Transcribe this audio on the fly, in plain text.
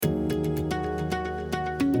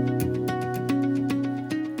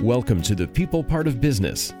Welcome to the People Part of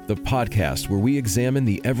Business, the podcast where we examine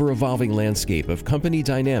the ever-evolving landscape of company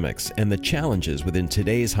dynamics and the challenges within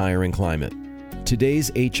today's hiring climate. Today's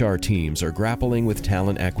HR teams are grappling with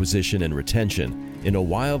talent acquisition and retention in a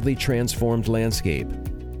wildly transformed landscape.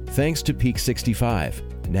 Thanks to Peak 65,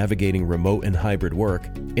 navigating remote and hybrid work,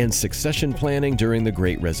 and succession planning during the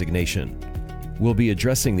Great Resignation. We'll be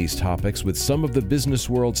addressing these topics with some of the business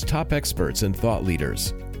world's top experts and thought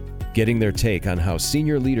leaders, getting their take on how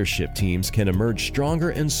senior leadership teams can emerge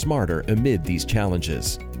stronger and smarter amid these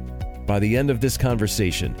challenges. By the end of this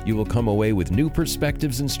conversation, you will come away with new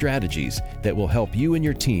perspectives and strategies that will help you and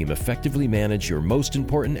your team effectively manage your most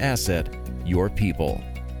important asset, your people.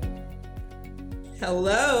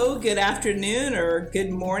 Hello, good afternoon or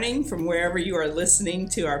good morning from wherever you are listening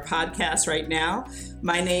to our podcast right now.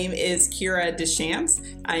 My name is Kira Deschamps.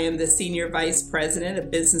 I am the Senior Vice President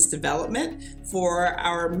of Business Development for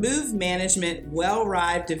our Move Management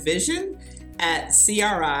Well-Ride Division at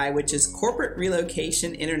CRI, which is Corporate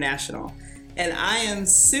Relocation International. And I am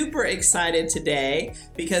super excited today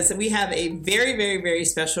because we have a very, very, very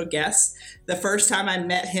special guest. The first time I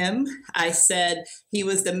met him, I said he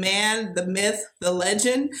was the man, the myth, the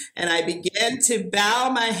legend, and I began to bow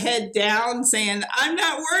my head down saying, I'm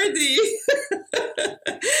not worthy.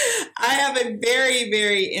 I have a very,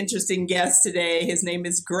 very interesting guest today. His name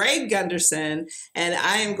is Greg Gunderson, and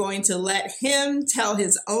I am going to let him tell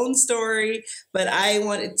his own story, but I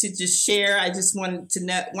wanted to just share. I just want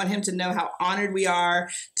him to know how honored we are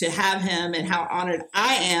to have him and how honored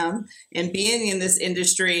I am in being in this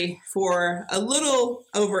industry for a little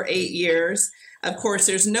over 8 years. Of course,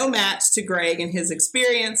 there's no match to Greg and his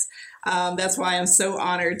experience. That's why I'm so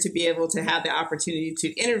honored to be able to have the opportunity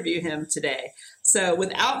to interview him today. So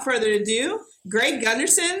without further ado, Greg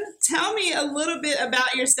Gunderson, tell me a little bit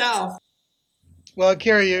about yourself. Well,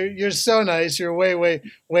 Kira, you're so nice. You're way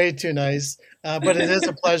too nice. But it is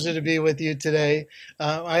a pleasure to be with you today.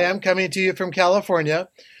 I am coming to you from California,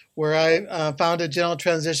 where I founded General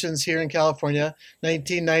Transitions here in California,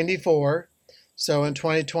 1994. So in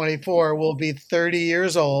 2024, we'll be 30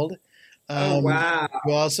 years old. Oh, wow.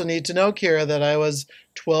 You also need to know, Kira, that I was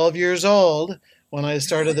 12 years old when I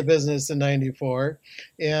started the business in 94.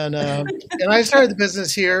 And I started the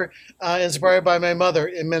business here inspired by my mother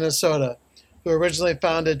in Minnesota, who originally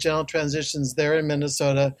founded General Transitions there in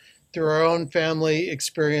Minnesota through our own family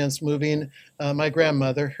experience moving my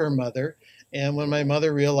grandmother, her mother. And when my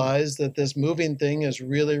mother realized that this moving thing is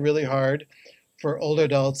really, really hard for older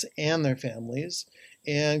adults and their families.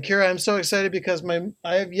 And Kira, I'm so excited because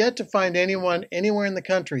I have yet to find anyone anywhere in the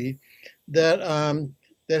country that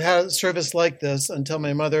had a service like this until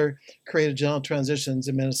my mother created General Transitions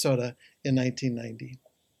in Minnesota in 1990.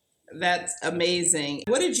 That's amazing.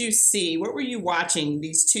 What did you see? What were you watching?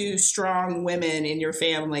 These two strong women in your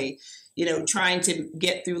family, trying to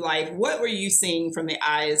get through life. What were you seeing from the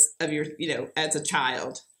eyes of your, as a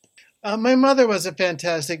child? My mother was a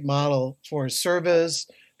fantastic model for service,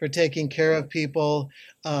 for taking care of people.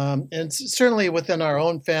 And certainly within our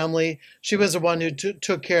own family, she was the one who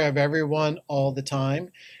took care of everyone all the time.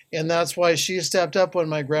 And that's why she stepped up when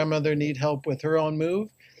my grandmother needed help with her own move.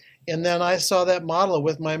 And then I saw that model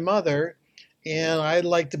with my mother, and I'd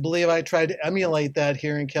like to believe I tried to emulate that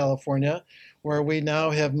here in California, where we now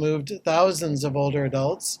have moved thousands of older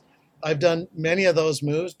adults. I've done many of those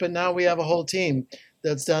moves, but now we have a whole team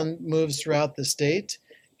that's done moves throughout the state.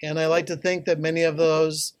 And I like to think that many of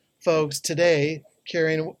those folks today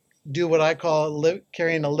do what I call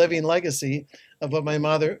carrying a living legacy of what my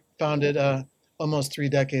mother founded almost 3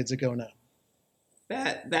 decades ago now.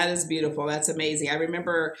 That is beautiful. That's amazing. I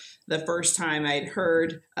remember the first time I'd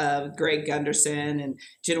heard of Greg Gunderson and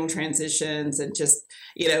General Transitions and just,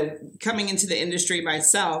 coming into the industry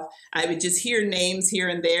myself, I would just hear names here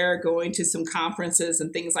and there, going to some conferences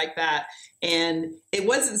and things like that. And it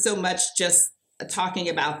wasn't so much just talking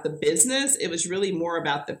about the business. It was really more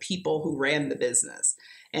about the people who ran the business.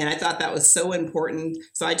 And I thought that was so important.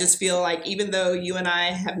 So I just feel like even though you and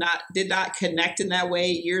I did not connect in that way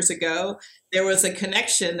years ago, there was a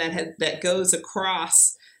connection that goes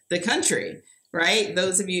across the country, right?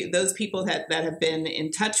 Those people that have been in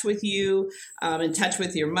touch with you, in touch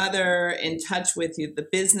with your mother, in touch with the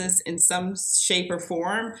business in some shape or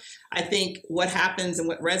form. I think what happens and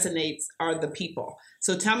what resonates are the people.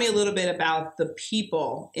 So tell me a little bit about the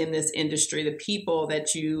people in this industry, the people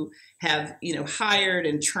that you have, hired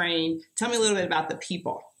and trained. Tell me a little bit about the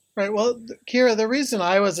people. Right. Well, Kira, the reason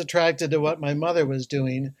I was attracted to what my mother was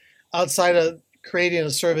doing outside of creating a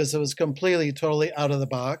service that was completely, totally out of the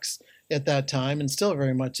box at that time, and still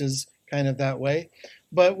very much is kind of that way.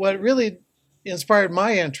 But what really inspired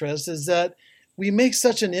my interest is that we make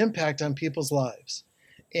such an impact on people's lives.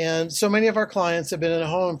 And so many of our clients have been in a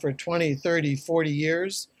home for 20, 30, 40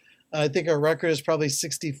 years. I think our record is probably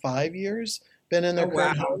 65 years been in Oh, their wow.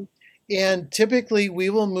 current home. And typically we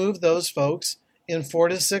will move those folks in 4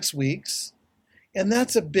 to 6 weeks. And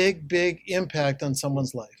that's a big, big impact on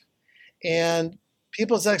someone's life. And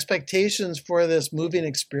people's expectations for this moving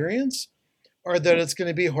experience are that it's going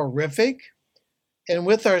to be horrific. And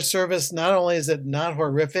with our service, not only is it not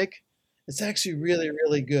horrific, it's actually really,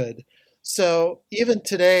 really good. So even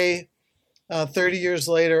today, 30 years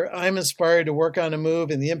later, I'm inspired to work on a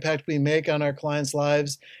move and the impact we make on our clients'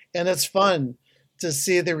 lives. And it's fun to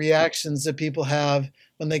see the reactions that people have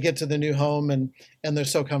when they get to the new home and they're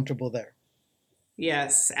so comfortable there.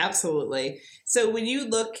 Yes, absolutely. So when you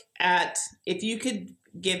look at, if you could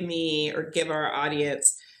give me or give our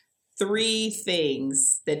audience 3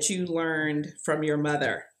 things that you learned from your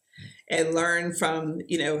mother and learned from,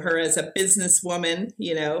 her as a businesswoman,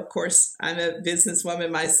 of course, I'm a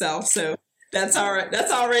businesswoman myself, so that's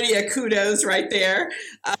already a kudos right there.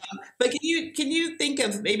 But can you think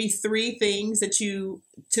of maybe 3 things that you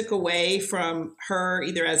took away from her,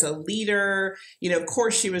 either as a leader? Of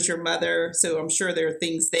course, she was your mother, so I'm sure there are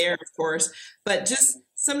things there, of course, but just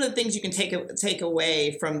some of the things you can take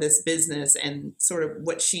away from this business and sort of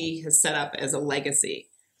what she has set up as a legacy.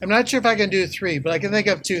 I'm not sure if I can do 3, but I can think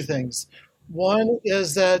of 2 things. One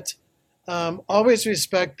is that always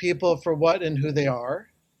respect people for what and who they are.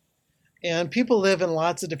 And people live in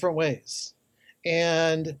lots of different ways.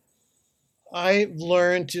 And I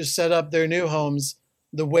learned to set up their new homes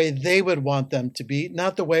the way they would want them to be,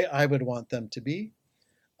 not the way I would want them to be.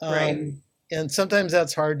 Right. And sometimes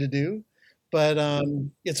that's hard to do, but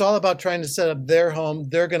it's all about trying to set up their home.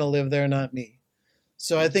 They're going to live there, not me.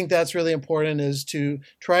 So I think that's really important, is to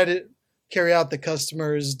try to carry out the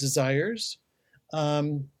customer's desires.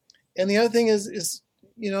 And the other thing is,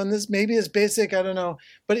 and this maybe is basic, I don't know,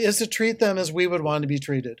 but is to treat them as we would want to be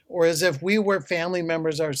treated, or as if we were family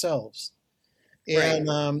members ourselves. Right.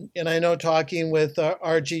 And I know, talking with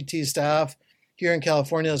our GT staff here in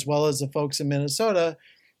California, as well as the folks in Minnesota,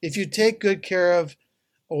 if you take good care of,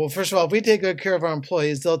 well, first of all, if we take good care of our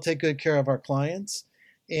employees, they'll take good care of our clients.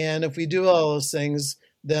 And if we do all those things,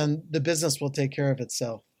 then the business will take care of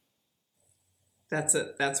itself.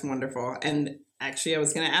 That's wonderful. And actually, I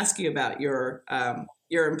was going to ask you about your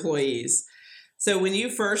employees. So when you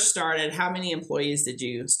first started, how many employees did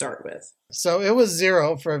you start with? So it was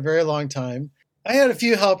 0 for a very long time. I had a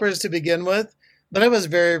few helpers to begin with, but it was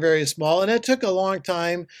very, very small. And it took a long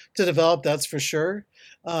time to develop, that's for sure.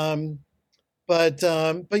 But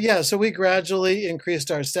yeah, so we gradually increased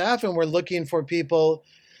our staff, and we're looking for people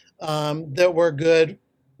that were good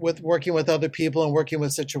with working with other people and working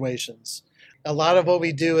with situations. A lot of what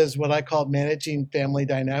we do is what I call managing family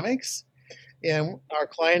dynamics. And our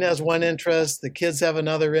client has one interest, the kids have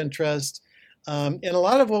another interest. And a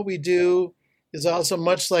lot of what we do is also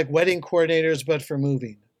much like wedding coordinators, but for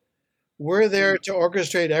moving. We're there to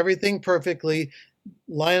orchestrate everything perfectly,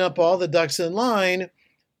 line up all the ducks in line,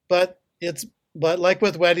 but like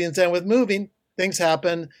with weddings and with moving, things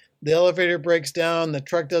happen. The elevator breaks down, the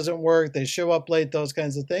truck doesn't work, they show up late, those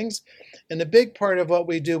kinds of things. And a big part of what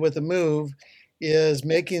we do with a move is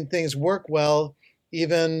making things work well,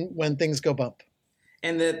 even when things go bump.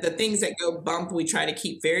 And the things that go bump, we try to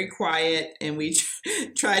keep very quiet, and we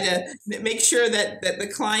try to make sure that the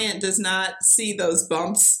client does not see those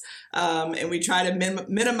bumps. And we try to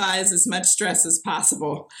minimize as much stress as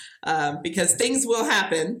possible, because things will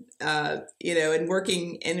happen, and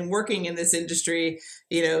working in this industry,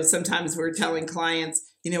 sometimes we're telling clients,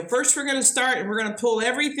 first we're going to start and we're going to pull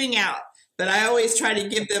everything out. But I always try to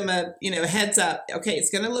give them a heads up. Okay, it's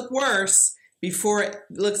going to look worse before it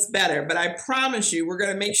looks better. But I promise you, we're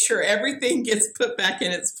going to make sure everything gets put back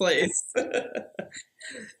in its place.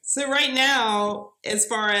 So right now, as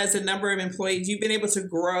far as the number of employees, you've been able to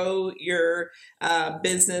grow your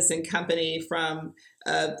business and company from,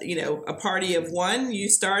 a party of one, you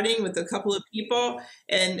starting with a couple of people,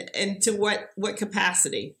 and to what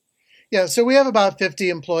capacity? Yeah, so we have about 50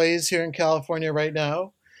 employees here in California right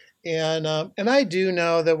now. And I do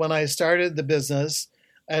know that when I started the business,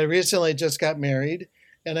 I recently just got married,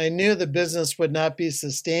 and I knew the business would not be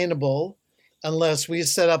sustainable unless we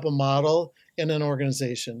set up a model in an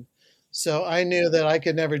organization. So I knew that I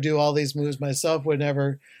could never do all these moves myself, would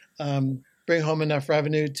never bring home enough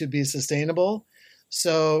revenue to be sustainable.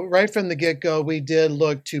 So right from the get-go, we did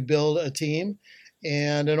look to build a team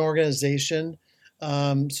and an organization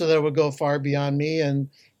so that it would go far beyond me. And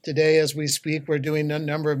today, as we speak, we're doing a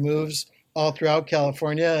number of moves all throughout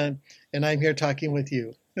California, and I'm here talking with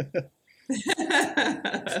you.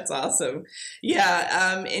 That's awesome.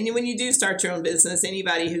 Yeah. And when you do start your own business,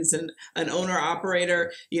 anybody who's an owner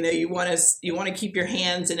operator, you want to keep your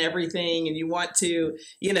hands in everything, and you want to,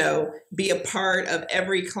 be a part of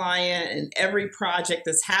every client and every project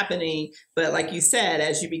that's happening. But like you said,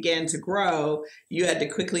 as you began to grow, you had to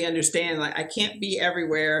quickly understand, like, I can't be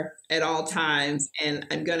everywhere at all times, and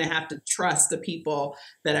I'm going to have to trust the people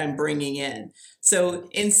that I'm bringing in. So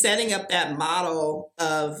in setting up that model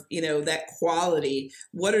of, that quality,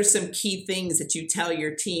 what are some key things that you tell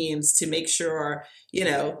your teams to make sure,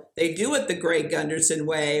 they do it the Greg Gunderson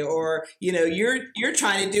way, or, you're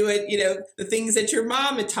trying to do it, the things that your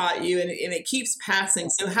mom had taught you, and it keeps passing.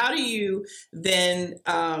 So how do you then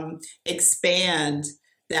expand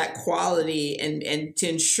that quality and to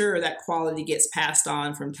ensure that quality gets passed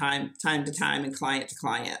on from time to time and client to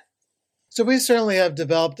client? So we certainly have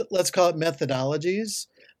developed, let's call it methodologies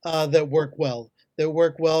that work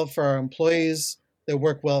well for our employees, that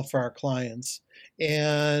work well for our clients.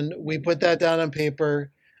 And we put that down on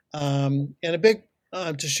paper, and a big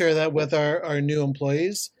to share that with our new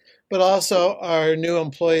employees, but also our new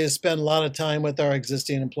employees spend a lot of time with our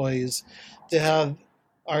existing employees to have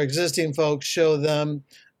our existing folks show them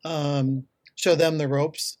the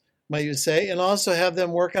ropes, might you say, and also have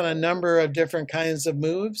them work on a number of different kinds of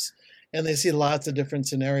moves. And they see lots of different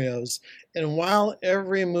scenarios. And while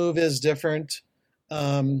every move is different,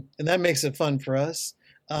 and that makes it fun for us,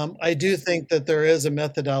 I do think that there is a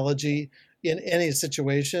methodology in any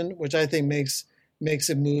situation, which I think makes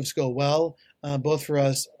the moves go well, both for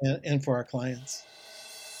us and for our clients.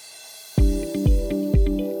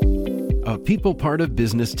 A people part of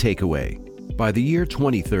business takeaway. By the year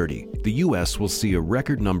 2030, the U.S. will see a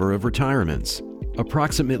record number of retirements.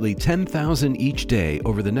 Approximately 10,000 each day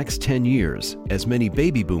over the next 10 years, as many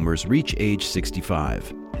baby boomers reach age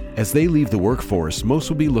 65. As they leave the workforce, most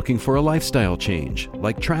will be looking for a lifestyle change,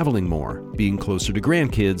 like traveling more, being closer to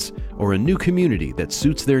grandkids, or a new community that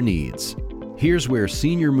suits their needs. Here's where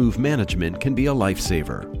Senior Move Management can be a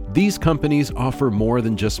lifesaver. These companies offer more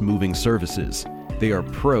than just moving services. They are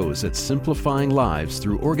pros at simplifying lives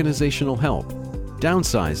through organizational help,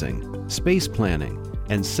 downsizing, space planning,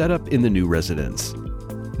 and set up in the new residence.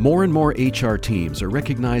 More and more HR teams are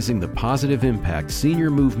recognizing the positive impact Senior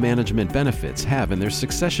Move Management benefits have in their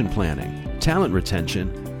succession planning, talent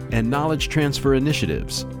retention, and knowledge transfer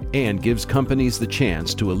initiatives, and gives companies the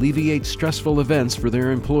chance to alleviate stressful events for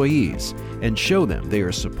their employees and show them they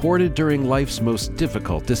are supported during life's most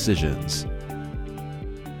difficult decisions.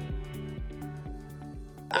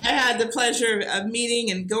 I had the pleasure of meeting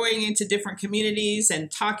and going into different communities and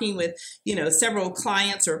talking with, several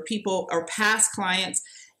clients or people or past clients.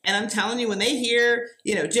 And I'm telling you, when they hear,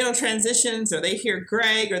 general transitions, or they hear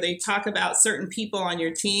Greg, or they talk about certain people on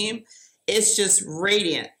your team, it's just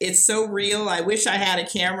radiant. It's so real. I wish I had a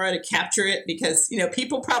camera to capture it, because,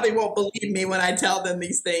 people probably won't believe me when I tell them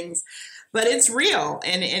these things, but it's real.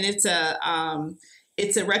 And it's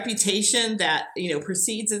a reputation that,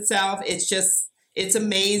 precedes itself. It's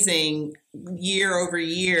amazing, year over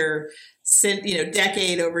year,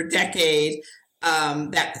 decade over decade,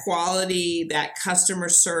 that quality, that customer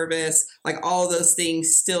service, like all those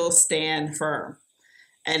things still stand firm.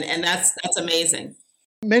 And that's amazing.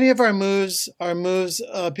 Many of our moves,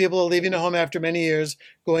 people are leaving the home after many years,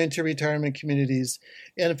 going to retirement communities.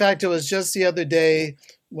 And in fact, it was just the other day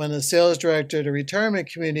when the sales director at a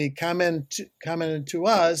retirement community commented to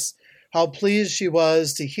us how pleased she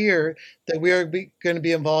was to hear that we are going to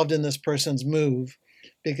be involved in this person's move.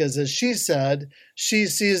 Because as she said, she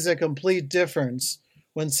sees a complete difference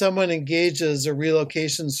when someone engages a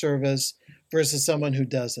relocation service versus someone who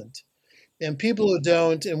doesn't. And people who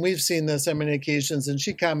don't, and we've seen this on many occasions, and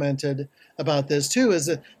she commented about this too, is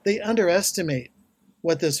that they underestimate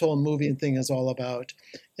what this whole moving thing is all about.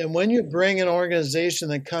 And when you bring an organization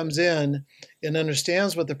that comes in and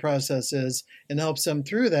understands what the process is and helps them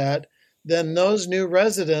through that, then those new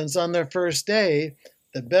residents on their first day,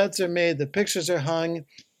 the beds are made, the pictures are hung,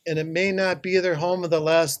 and it may not be their home of the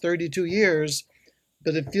last 32 years,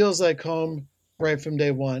 but it feels like home right from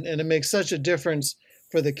day one. And it makes such a difference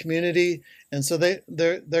for the community. And so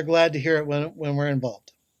they're glad to hear it when we're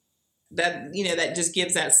involved. That just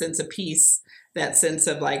gives that sense of peace, that sense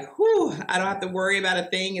of like, whew, I don't have to worry about a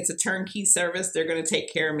thing. It's a turnkey service. They're going to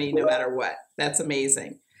take care of me no matter what. That's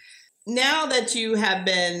amazing. Now that you have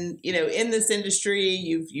been, in this industry,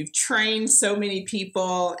 you've trained so many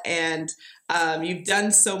people, and you've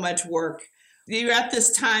done so much work. You're at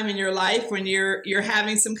this time in your life when you're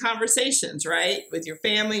having some conversations, right, with your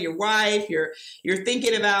family, your wife. You're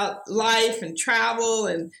thinking about life and travel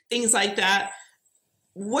and things like that.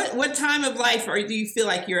 what time of life do you feel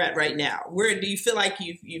like you're at right now? Where do you feel like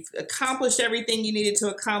you've accomplished everything you needed to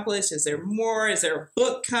accomplish? Is there more? Is there a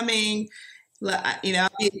book coming? I'll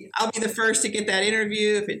be the first to get that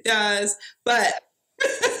interview if it does. But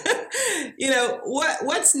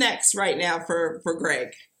what's next right now for Greg?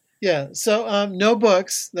 Yeah, so no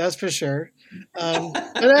books, that's for sure.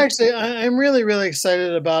 But actually, I'm really, really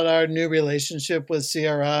excited about our new relationship with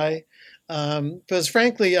CRI. Because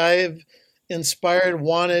frankly, I've inspired,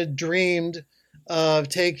 wanted, dreamed of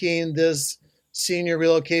taking this senior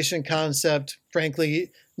relocation concept,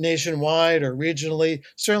 frankly, nationwide or regionally,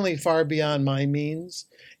 certainly far beyond my means.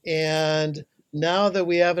 And now that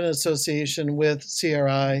we have an association with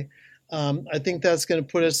CRI, I think that's going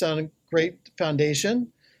to put us on a great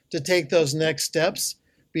foundation to take those next steps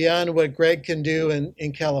beyond what Greg can do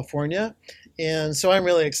in California. And so I'm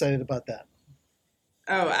really excited about that.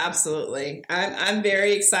 Oh, absolutely. I'm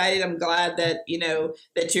very excited. I'm glad that,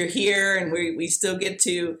 that you're here and we still get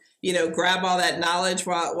to, grab all that knowledge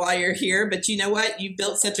while you're here. But you know what? You've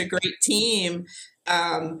built such a great team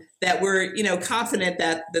that we're, confident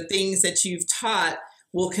that the things that you've taught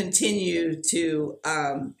will continue to,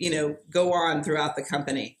 go on throughout the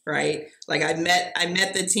company, right? Like I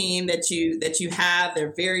met the team that you have.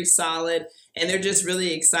 They're very solid, and they're just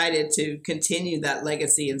really excited to continue that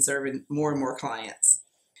legacy and serving more and more clients.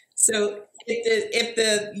 So if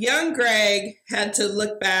the young Greg had to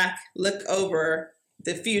look over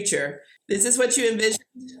the future, is this what you envisioned?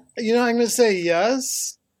 I'm going to say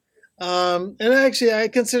yes. And actually, I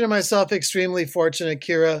consider myself extremely fortunate,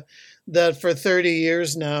 Kira, that for 30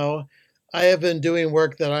 years now, I have been doing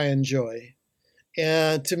work that I enjoy.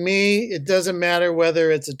 And to me, it doesn't matter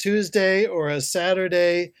whether it's a Tuesday or a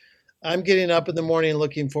Saturday. I'm getting up in the morning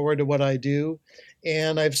looking forward to what I do.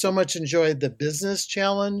 And I've so much enjoyed the business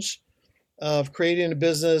challenge of creating a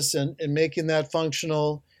business and making that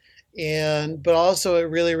functional. But also I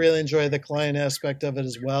really, really enjoy the client aspect of it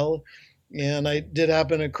as well. And I did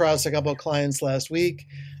happen across a couple of clients last week,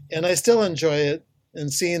 and I still enjoy it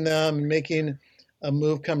and seeing them and making a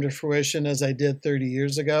move come to fruition as I did 30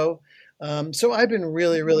 years ago. So I've been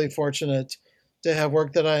really, really fortunate to have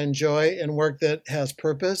work that I enjoy and work that has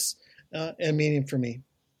purpose and meaning for me.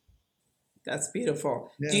 That's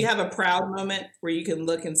beautiful. Yeah. Do you have a proud moment where you can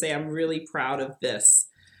look and say, I'm really proud of this,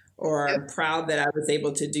 or I'm proud that I was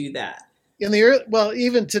able to do that?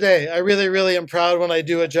 Even today, I really, really am proud when I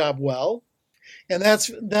do a job well. And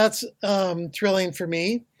that's thrilling for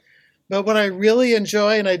me. But what I really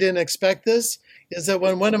enjoy, and I didn't expect this, is that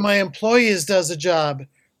when one of my employees does a job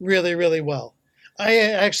really, really well, I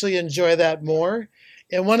actually enjoy that more.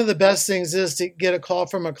 And one of the best things is to get a call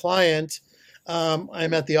from a client.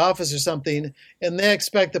 I'm at the office or something, and they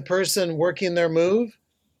expect the person working their move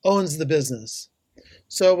owns the business.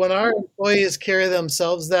 So when our employees carry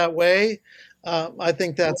themselves that way, I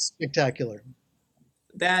think that's spectacular.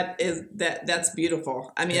 That's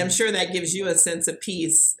beautiful. I mean, I'm sure that gives you a sense of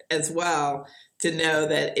peace as well to know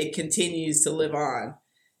that it continues to live on.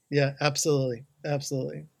 Yeah, absolutely.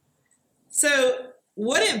 Absolutely. So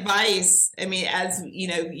what advice, I mean, as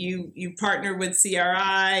you partner with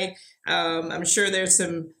CRI, I'm sure there's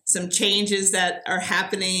some changes that are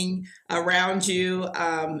happening around you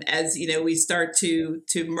as we start to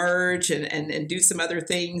merge and do some other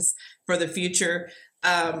things for the future.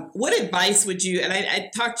 What advice would you, and I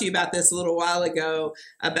talked to you about this a little while ago,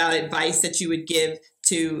 about advice that you would give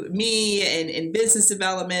to me and in business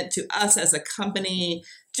development, to us as a company,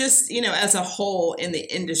 just, as a whole in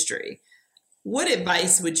the industry. What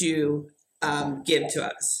advice would you give to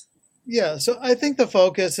us? Yeah, so I think the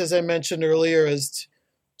focus, as I mentioned earlier, is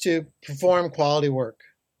to perform quality work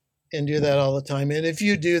and do that all the time. And if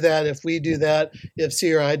you do that, if we do that, if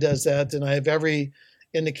CRI does that, then I have every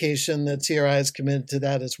indication that CRI is committed to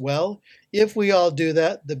that as well. If we all do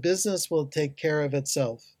that, the business will take care of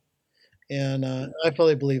itself. And I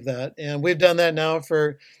fully believe that. And we've done that now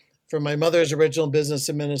for my mother's original business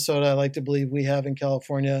in Minnesota. I like to believe we have in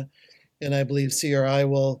California. And I believe CRI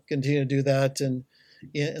will continue to do that in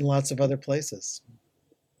lots of other places.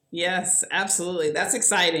 Yes, absolutely. That's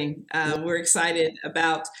exciting. We're excited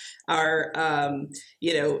about our,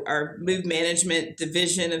 our move management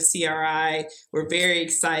division of CRI. We're very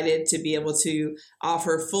excited to be able to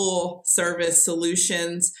offer full service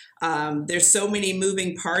solutions. There's so many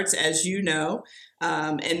moving parts, as you know,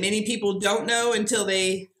 and many people don't know until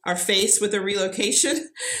they are faced with a relocation,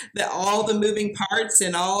 that all the moving parts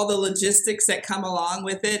and all the logistics that come along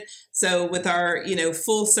with it. So with our,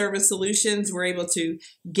 full service solutions, we're able to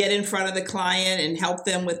get in front of the client and help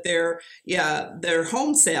them with their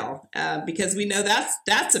home sale, because we know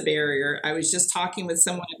that's a barrier. I was just talking with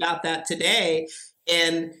someone about that today.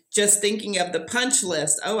 And just thinking of the punch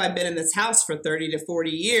list, oh, I've been in this house for 30 to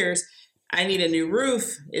 40 years. I need a new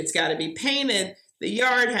roof. It's got to be painted. The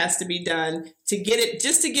yard has to be done to get it,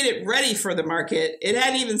 just to get it ready for the market. It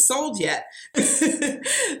hadn't even sold yet.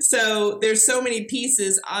 So there's so many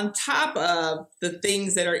pieces on top of the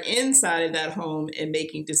things that are inside of that home and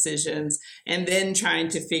making decisions, and then trying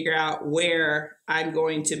to figure out where I'm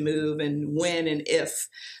going to move and when and if.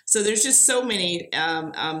 So there's just so many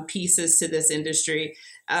pieces to this industry.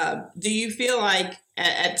 Do you feel like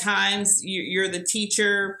at times you're the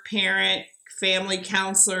teacher, parent, family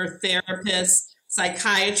counselor, therapist,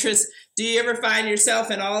 psychiatrist? Do you ever find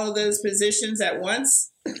yourself in all of those positions at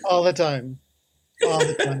once? All the time. All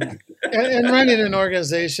the time. And running an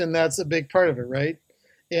organization, that's a big part of it, right?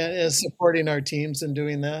 And is supporting our teams and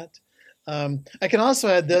doing that. I can also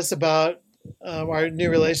add this about our new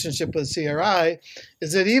relationship with CRI,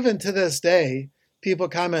 is that even to this day, people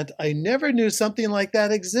comment, I never knew something like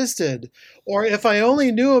that existed. Or if I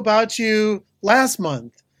only knew about you last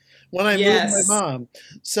month when I moved my mom.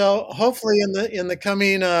 So hopefully in the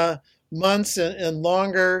coming months and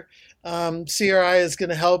longer, CRI is going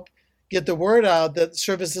to help get the word out that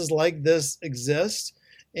services like this exist,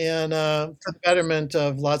 and for the betterment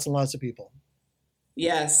of lots and lots of people.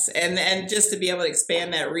 Yes, and just to be able to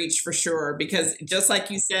expand that reach for sure, because just like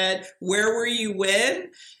you said, where were you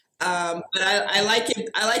when? But I like it.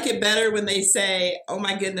 I like it better when they say, "Oh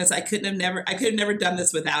my goodness, I could have never done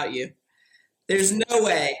this without you." There's no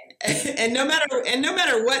way, and no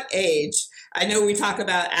matter what age. I know we talk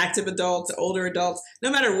about active adults, older adults. No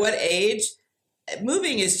matter what age,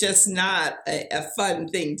 moving is just not a fun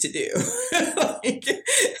thing to do.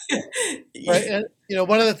 Right. And,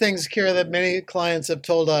 one of the things, Kira, that many clients have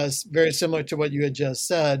told us, very similar to what you had just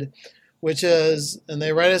said, which is, and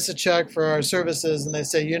they write us a check for our services and they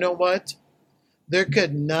say, you know what? There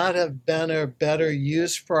could not have been a better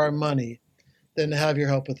use for our money than to have your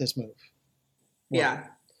help with this move. Well,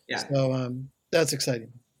 yeah. So that's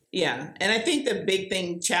exciting. Yeah. And I think the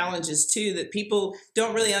big challenge is too, that people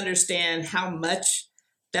don't really understand how much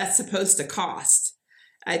that's supposed to cost.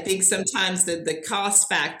 I think sometimes the cost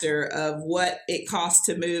factor of what it cost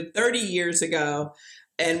to move 30 years ago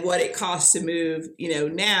and what it costs to move,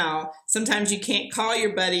 now, sometimes you can't call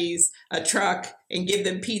your buddies a truck and give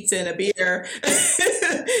them pizza and a beer.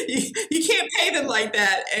 you can't pay them like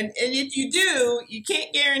that. And if you do, you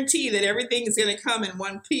can't guarantee that everything is going to come in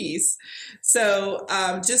one piece. So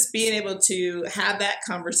just being able to have that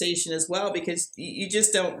conversation as well, because you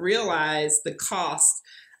just don't realize the cost.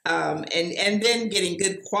 And then getting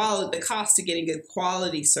good quality, the cost of getting good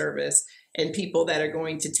quality service and people that are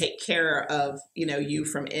going to take care of, you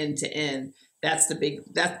from end to end.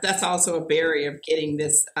 That's also a barrier of getting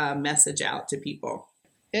this message out to people.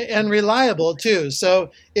 And reliable too.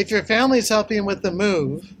 So if your family's helping with the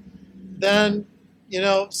move, then,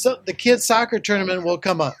 so the kids' soccer tournament will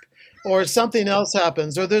come up, or something else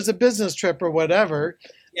happens, or there's a business trip or whatever.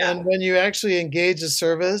 Yeah. And when you actually engage a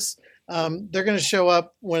service, they're going to show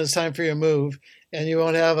up when it's time for your move, and you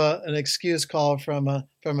won't have an excuse call from a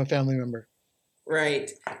family member.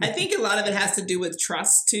 Right. I think a lot of it has to do with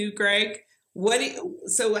trust too, Greg.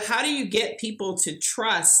 So how do you get people to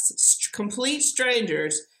trust complete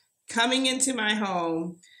strangers coming into my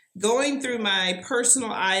home, going through my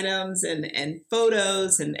personal items and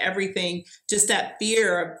photos and everything, just that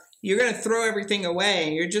fear of, you're going to throw everything away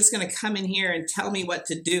and you're just going to come in here and tell me what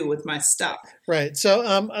to do with my stuff. Right. So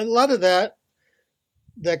a lot of that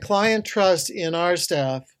client trust in our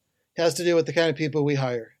staff has to do with the kind of people we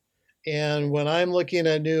hire. And when I'm looking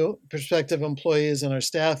at new prospective employees and our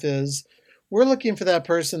staff we're looking for that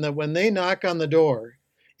person that when they knock on the door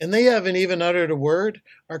and they haven't even uttered a word,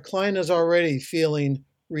 our client is already feeling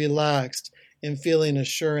relaxed and feeling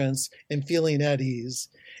assurance and feeling at ease.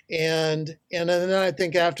 And then I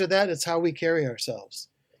think after that, it's how we carry ourselves.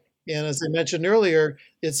 And as I mentioned earlier,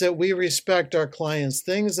 it's that we respect our clients'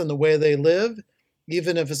 things and the way they live,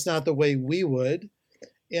 even if it's not the way we would.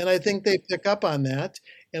 And I think they pick up on that.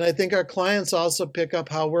 And I think our clients also pick up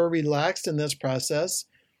how we're relaxed in this process.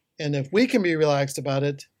 And if we can be relaxed about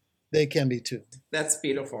it, they can be too. That's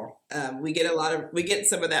beautiful. We get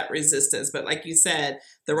some of that resistance, but like you said,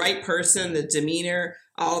 the right person, the demeanor,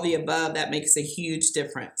 all the above, that makes a huge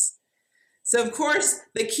difference. So of course,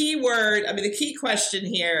 the key question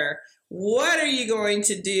here, what are you going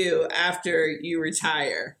to do after you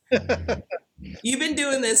retire? You've been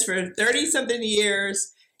doing this for 30 something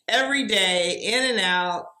years, every day, in and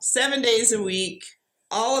out, 7 days a week,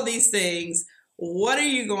 all of these things. What are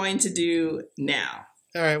you going to do now?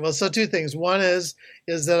 All right. Well, so two things. One is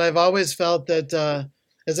that I've always felt that,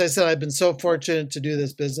 as I said, I've been so fortunate to do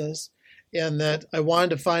this business. and that I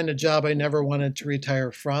wanted to find a job I never wanted to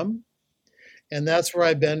retire from. And that's where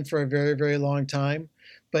I've been for a very, very long time.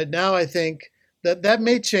 But now I think that that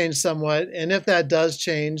may change somewhat. And if that does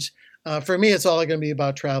change, for me, it's all going to be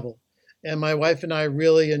about travel. And my wife and I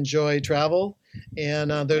really enjoy travel.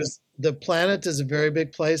 And the planet is a very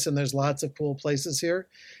big place, and there's lots of cool places here.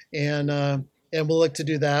 And we'll look to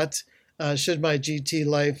do that should my GT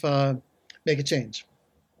life make a change.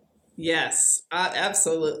 Yes,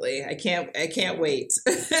 absolutely. I can't wait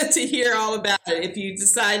to hear all about it. If you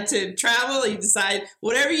decide to travel, you decide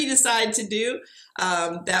whatever you decide to do,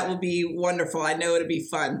 that will be wonderful. I know it'll be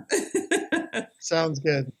fun. Sounds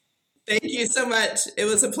good. Thank you so much. It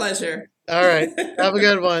was a pleasure. All right. Have a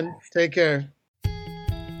good one. Take care.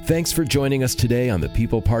 Thanks for joining us today on the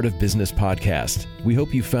People Part of Business podcast. We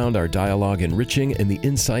hope you found our dialogue enriching and the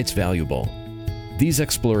insights valuable. These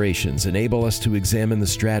explorations enable us to examine the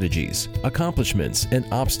strategies, accomplishments, and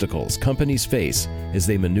obstacles companies face as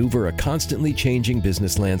they maneuver a constantly changing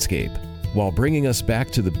business landscape, while bringing us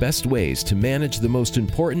back to the best ways to manage the most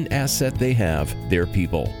important asset they have, their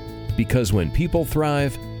people. Because when people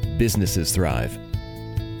thrive, businesses thrive.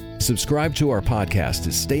 Subscribe to our podcast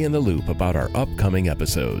to stay in the loop about our upcoming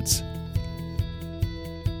episodes.